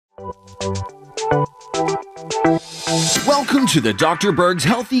Welcome to the Dr. Berg's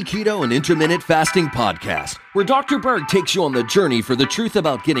Healthy Keto and Intermittent Fasting Podcast, where Dr. Berg takes you on the journey for the truth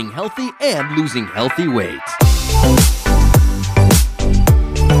about getting healthy and losing healthy weight.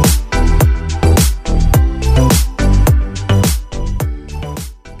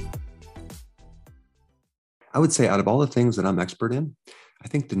 I would say out of all the things that I'm expert in, I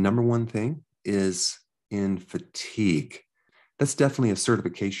think the number one thing is in fatigue. That's definitely a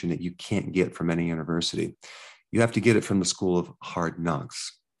certification that you can't get from any university. You have to get it from the School of Hard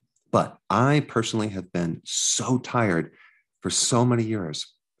Knocks. But I personally have been so tired for so many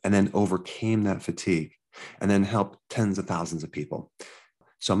years and then overcame that fatigue and then helped tens of thousands of people.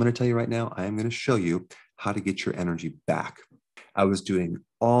 So I'm going to tell you right now, I am going to show you how to get your energy back. I was doing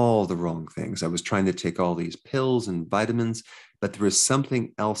all the wrong things. I was trying to take all these pills and vitamins, but there was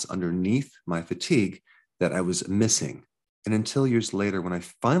something else underneath my fatigue that I was missing. And until years later, when I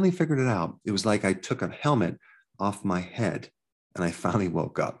finally figured it out, it was like I took a helmet off my head and I finally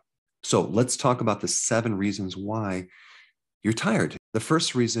woke up. So let's talk about the 7 reasons why you're tired. The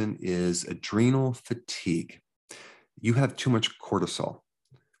first reason is adrenal fatigue. You have too much cortisol.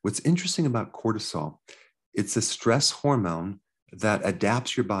 What's interesting about cortisol, it's a stress hormone that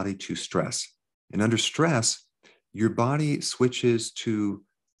adapts your body to stress. And under stress, your body switches to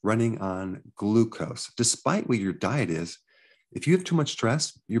running on glucose. Despite what your diet is, if you have too much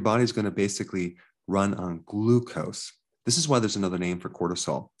stress, your body's going to basically run on glucose. This is why there's another name for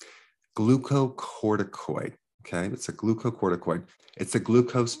cortisol, glucocorticoid. Okay, it's a glucocorticoid. It's a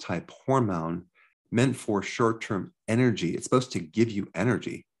glucose type hormone meant for short-term energy. It's supposed to give you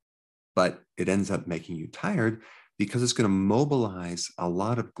energy, but it ends up making you tired because it's going to mobilize a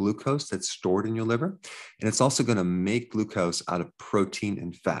lot of glucose that's stored in your liver. And it's also going to make glucose out of protein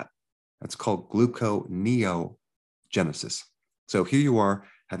and fat. That's called gluconeogenesis. So here you are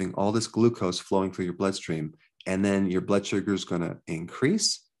having all this glucose flowing through your bloodstream, and then your blood sugar is going to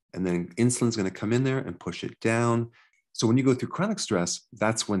increase, and then insulin is going to come in there and push it down. So when you go through chronic stress,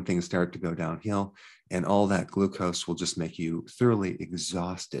 that's when things start to go downhill, and all that glucose will just make you thoroughly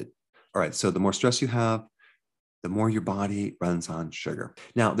exhausted. All right, so the more stress you have, the more your body runs on sugar.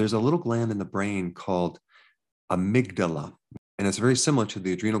 Now, there's a little gland in the brain called amygdala, and it's very similar to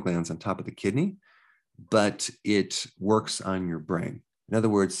the adrenal glands on top of the kidney, but it works on your brain. In other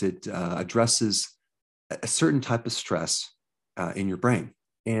words, it addresses a certain type of stress in your brain.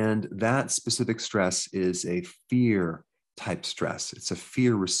 And that specific stress is a fear type stress. It's a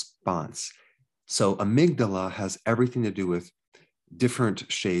fear response. So amygdala has everything to do with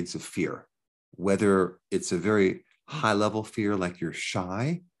different shades of fear, whether it's a very high level fear like you're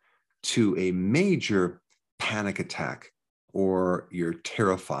shy to a major panic attack or you're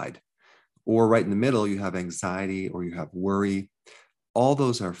terrified, or right in the middle, you have anxiety or you have worry. All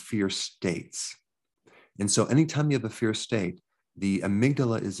those are fear states. And so anytime you have a fear state, the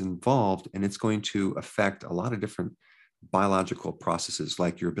amygdala is involved, and it's going to affect a lot of different biological processes,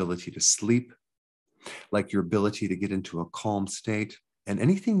 like your ability to sleep, like your ability to get into a calm state. And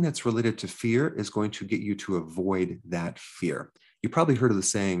anything that's related to fear is going to get you to avoid that fear. You probably heard of the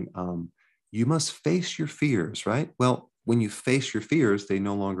saying, you must face your fears, right? Well, when you face your fears, they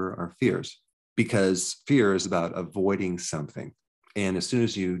no longer are fears, because fear is about avoiding something. And as soon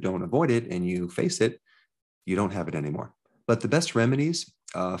as you don't avoid it and you face it, you don't have it anymore. But the best remedies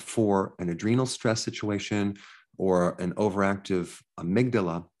for an adrenal stress situation or an overactive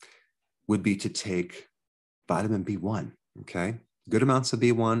amygdala would be to take vitamin B1, okay? Good amounts of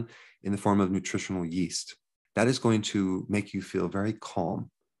B1 in the form of nutritional yeast. That is going to make you feel very calm.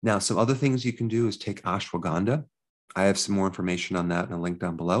 Now, some other things you can do is take ashwagandha. I have some more information on that in a link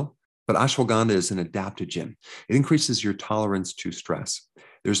down below. But ashwagandha is an adaptogen. It increases your tolerance to stress.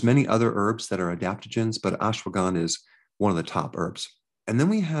 There's many other herbs that are adaptogens, but ashwagandha is one of the top herbs. And then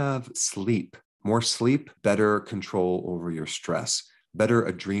we have sleep. More sleep, better control over your stress, better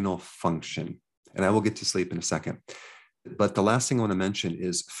adrenal function. And I will get to sleep in a second. But the last thing I want to mention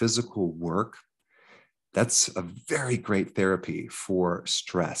is physical work. That's a very great therapy for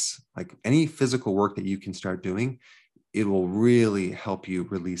stress. Like any physical work that you can start doing, it will really help you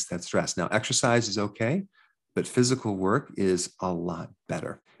release that stress. Now, exercise is okay, but physical work is a lot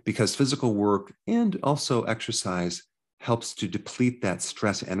better, because physical work and also exercise helps to deplete that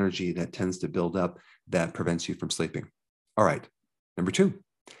stress energy that tends to build up that prevents you from sleeping. All right, number 2,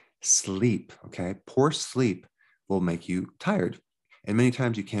 sleep, okay? Poor sleep will make you tired. And many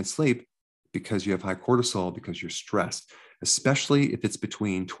times you can't sleep because you have high cortisol, because you're stressed, especially if it's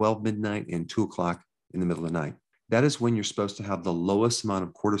between 12 midnight and 2 o'clock in the middle of the night. That is when you're supposed to have the lowest amount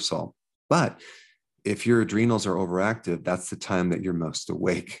of cortisol. But if your adrenals are overactive, that's the time that you're most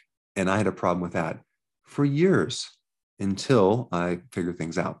awake. And I had a problem with that for years until I figured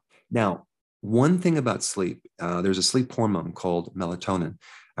things out. Now, one thing about sleep, there's a sleep hormone called melatonin.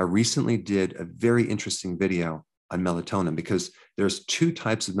 I recently did a very interesting video on melatonin because there's two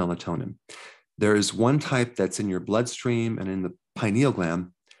types of melatonin. There is one type that's in your bloodstream and in the pineal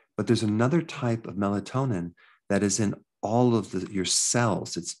gland, but there's another type of melatonin that is in all of your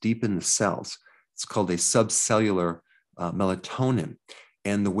cells. It's deep in the cells. It's called a subcellular melatonin.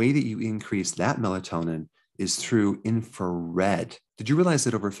 And the way that you increase that melatonin is through infrared. Did you realize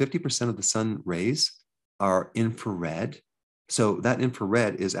that over 50% of the sun rays are infrared? So that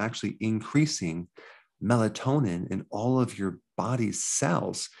infrared is actually increasing melatonin in all of your body's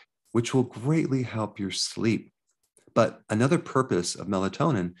cells, which will greatly help your sleep. But another purpose of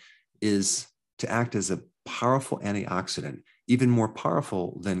melatonin is to act as a powerful antioxidant, even more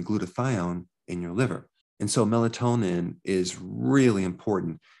powerful than glutathione in your liver. And so melatonin is really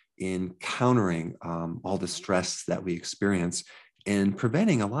important in countering all the stress that we experience and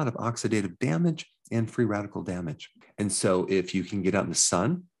preventing a lot of oxidative damage and free radical damage. And so if you can get out in the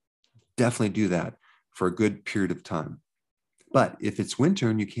sun, definitely do that for a good period of time. But if it's winter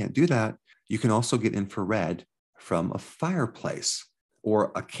and you can't do that, you can also get infrared from a fireplace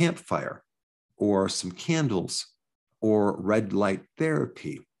or a campfire or some candles or red light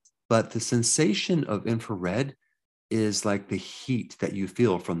therapy. But the sensation of infrared is like the heat that you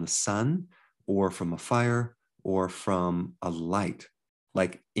feel from the sun or from a fire or from a light,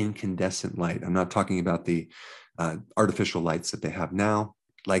 like incandescent light. I'm not talking about the artificial lights that they have now,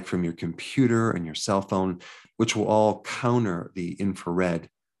 like from your computer and your cell phone, which will all counter the infrared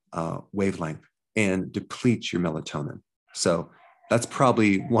wavelength and deplete your melatonin. So that's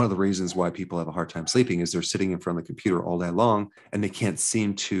probably one of the reasons why people have a hard time sleeping is they're sitting in front of the computer all day long and they can't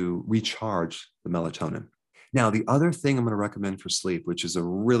seem to recharge the melatonin. Now, the other thing I'm going to recommend for sleep, which is a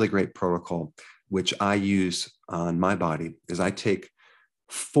really great protocol, which I use on my body, is I take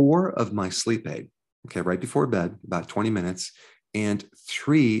 4 of my sleep aid, okay, right before bed, about 20 minutes, and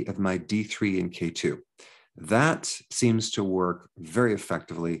 3 of my D3 and K2. That seems to work very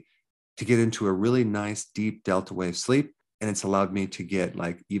effectively to get into a really nice deep delta wave sleep. And it's allowed me to get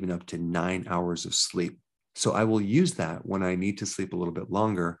like even up to 9 hours of sleep. So I will use that when I need to sleep a little bit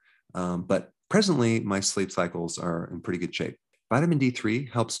longer. But presently, my sleep cycles are in pretty good shape. Vitamin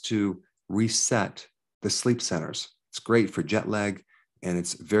D3 helps to reset the sleep centers. It's great for jet lag, and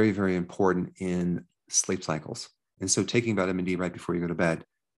it's very, very important in sleep cycles. And so taking vitamin D right before you go to bed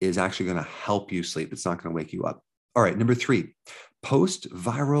is actually going to help you sleep. It's not going to wake you up. All right, number 3,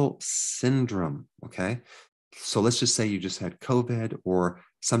 post-viral syndrome, okay? So let's just say you just had COVID or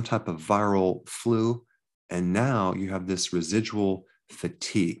some type of viral flu, and now you have this residual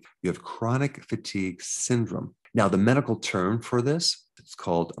fatigue. You have chronic fatigue syndrome. Now, the medical term for this, it's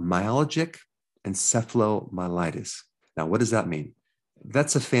called myalgic encephalomyelitis. Now, what does that mean?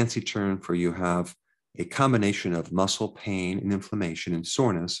 That's a fancy term for you have a combination of muscle pain and inflammation and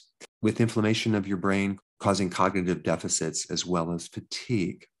soreness with inflammation of your brain causing cognitive deficits as well as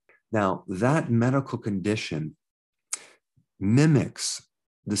fatigue. Now, that medical condition mimics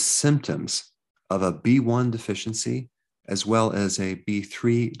the symptoms of a B1 deficiency as well as a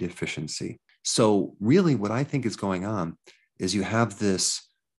B3 deficiency. So really what I think is going on is you have this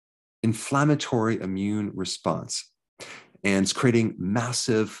inflammatory immune response, and it's creating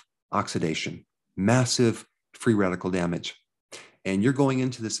massive oxidation, massive free radical damage. And you're going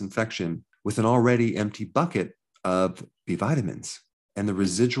into this infection with an already empty bucket of B vitamins. And the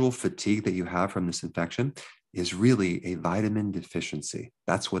residual fatigue that you have from this infection is really a vitamin deficiency.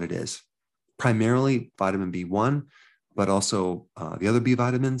 That's what it is. Primarily vitamin B1, but also the other B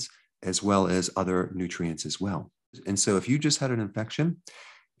vitamins, as well as other nutrients as well. And so if you just had an infection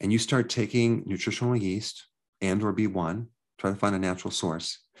and you start taking nutritional yeast and or B1, try to find a natural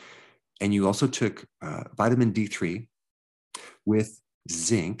source, and you also took vitamin D3 with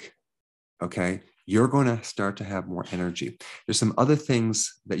zinc, okay, you're going to start to have more energy. There's some other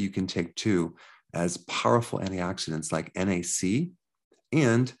things that you can take too as powerful antioxidants like NAC,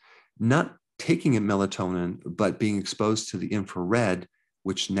 and not taking a melatonin, but being exposed to the infrared,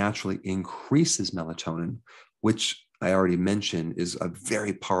 which naturally increases melatonin, which I already mentioned is a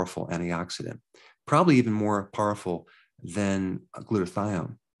very powerful antioxidant, probably even more powerful than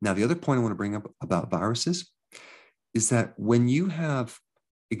glutathione. Now, the other point I want to bring up about viruses is that when you have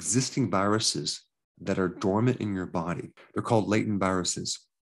existing viruses that are dormant in your body, they're called latent viruses,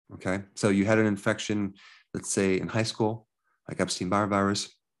 okay? So you had an infection, let's say in high school, like Epstein-Barr virus,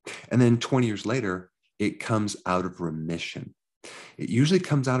 and then 20 years later, it comes out of remission. It usually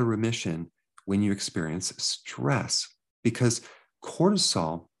comes out of remission when you experience stress, because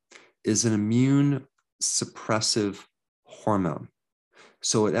cortisol is an immune suppressive hormone.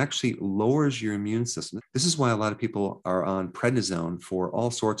 So it actually lowers your immune system. This is why a lot of people are on prednisone for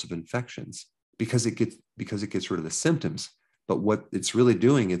all sorts of infections, because it gets rid of the symptoms. But what it's really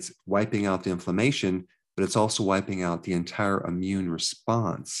doing, it's wiping out the inflammation, but it's also wiping out the entire immune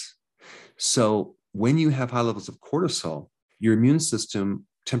response. So when you have high levels of cortisol, your immune system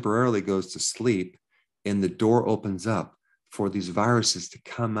temporarily goes to sleep, and the door opens up for these viruses to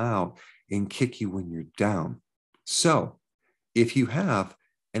come out and kick you when you're down. So if you have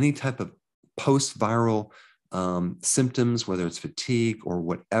any type of post-viral symptoms, whether it's fatigue or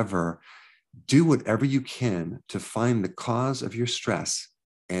whatever, do whatever you can to find the cause of your stress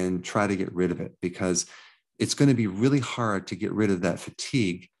and try to get rid of it, because it's going to be really hard to get rid of that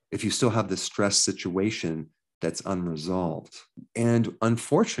fatigue if you still have the stress situation that's unresolved. And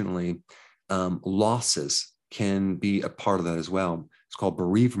unfortunately, losses can be a part of that as well. It's called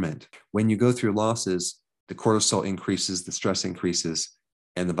bereavement. When you go through losses, the cortisol increases, the stress increases,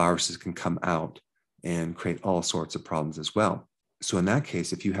 and the viruses can come out and create all sorts of problems as well. So in that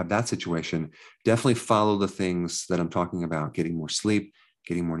case, if you have that situation, definitely follow the things that I'm talking about: getting more sleep,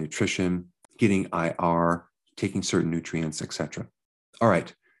 getting more nutrition, getting IR, taking certain nutrients, etc. All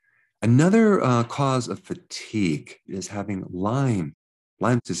right. Another cause of fatigue is having Lyme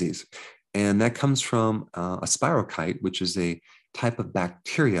disease. And that comes from a spirochete, which is a type of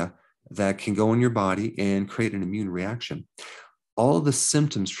bacteria that can go in your body and create an immune reaction. All of the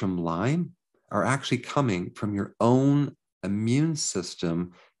symptoms from Lyme are actually coming from your own immune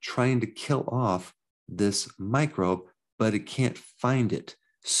system trying to kill off this microbe, but it can't find it.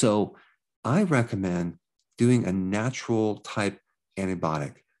 So I recommend doing a natural type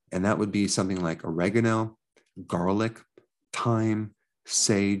antibiotic, and that would be something like oregano, garlic, thyme,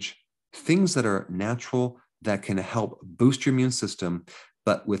 sage, things that are natural that can help boost your immune system,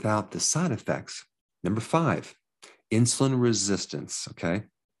 but without the side effects. Number 5, insulin resistance, okay?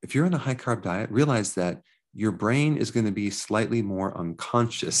 If you're on a high carb diet, realize that your brain is going to be slightly more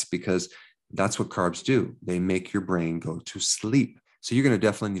unconscious, because that's what carbs do. They make your brain go to sleep. So you're going to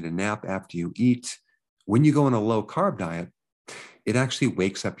definitely need a nap after you eat. When you go on a low carb diet, it actually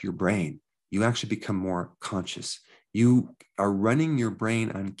wakes up your brain. You actually become more conscious. You are running your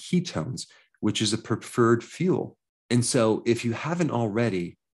brain on ketones, which is a preferred fuel. And so if you haven't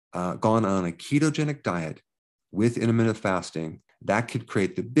already gone on a ketogenic diet with intermittent fasting, that could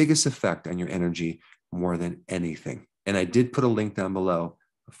create the biggest effect on your energy more than anything. And I did put a link down below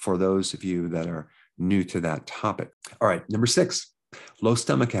for those of you that are new to that topic. All right, number 6, low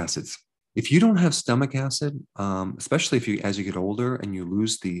stomach acids. If you don't have stomach acid, especially as you get older and you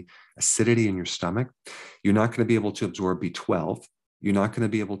lose the acidity in your stomach, you're not going to be able to absorb B12. You're not going to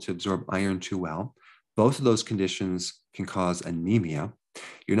be able to absorb iron too well. Both of those conditions can cause anemia.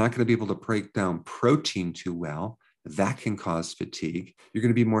 You're not going to be able to break down protein too well. That can cause fatigue. You're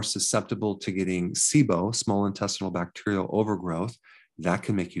going to be more susceptible to getting SIBO, small intestinal bacterial overgrowth. That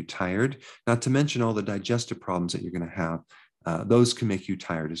can make you tired, not to mention all the digestive problems that you're going to have. Those can make you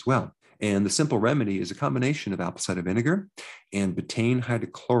tired as well. And the simple remedy is a combination of apple cider vinegar and betaine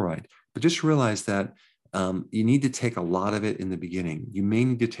hydrochloride. But just realize that you need to take a lot of it in the beginning. You may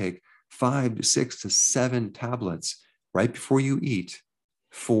need to take 5 to 6 to 7 tablets right before you eat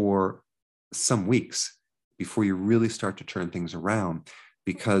for some weeks before you really start to turn things around,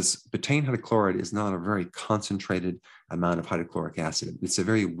 because betaine hydrochloride is not a very concentrated amount of hydrochloric acid. It's a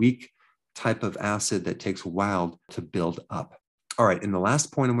very weak type of acid that takes a while to build up. All right, and the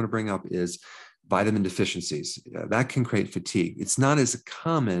last point I'm going to bring up is vitamin deficiencies. That can create fatigue. It's not as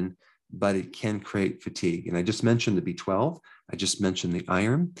common, but it can create fatigue. And I just mentioned the B12, I just mentioned the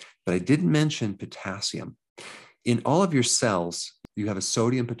iron, but I didn't mention potassium. In all of your cells, you have a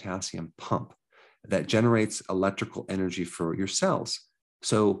sodium-potassium pump that generates electrical energy for your cells.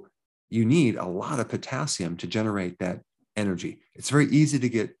 So you need a lot of potassium to generate that energy. It's very easy to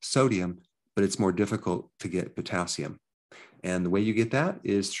get sodium, but it's more difficult to get potassium. And the way you get that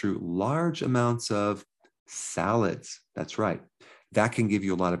is through large amounts of salads. That's right. That can give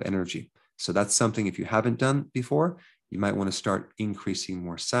you a lot of energy. So that's something, if you haven't done before, you might want to start increasing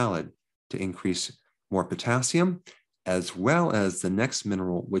more salad to increase more potassium, as well as the next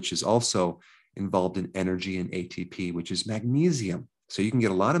mineral, which is also involved in energy and ATP, which is magnesium. So you can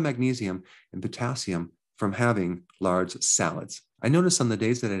get a lot of magnesium and potassium from having large salads. I notice on the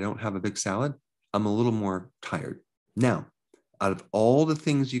days that I don't have a big salad, I'm a little more tired. Now, out of all the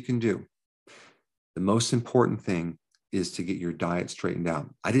things you can do, the most important thing is to get your diet straightened out.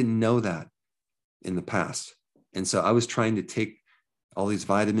 I didn't know that in the past. And so I was trying to take all these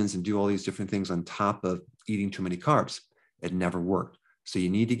vitamins and do all these different things on top of eating too many carbs. It never worked. So you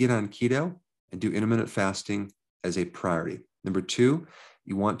need to get on keto and do intermittent fasting as a priority. Number two,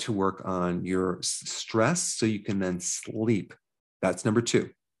 you want to work on your stress so you can then sleep. That's number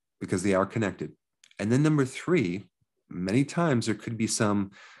two, because they are connected. And then number three, many times there could be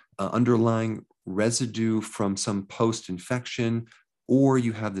some underlying residue from some post-infection, or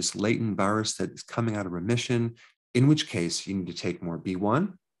you have this latent virus that is coming out of remission, in which case you need to take more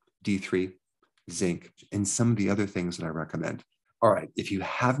B1, D3, zinc, and some of the other things that I recommend. All right, if you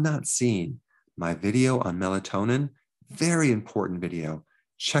have not seen my video on melatonin, very important video,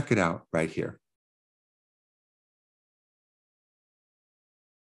 check it out right here.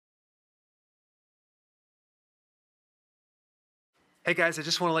 Hey guys, I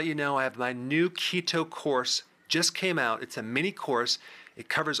just want to let you know I have my new keto course just came out. It's a mini course. It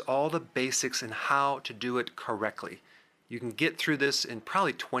covers all the basics and how to do it correctly. You can get through this in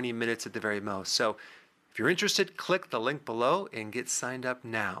probably 20 minutes at the very most. So if you're interested, click the link below and get signed up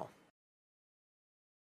now.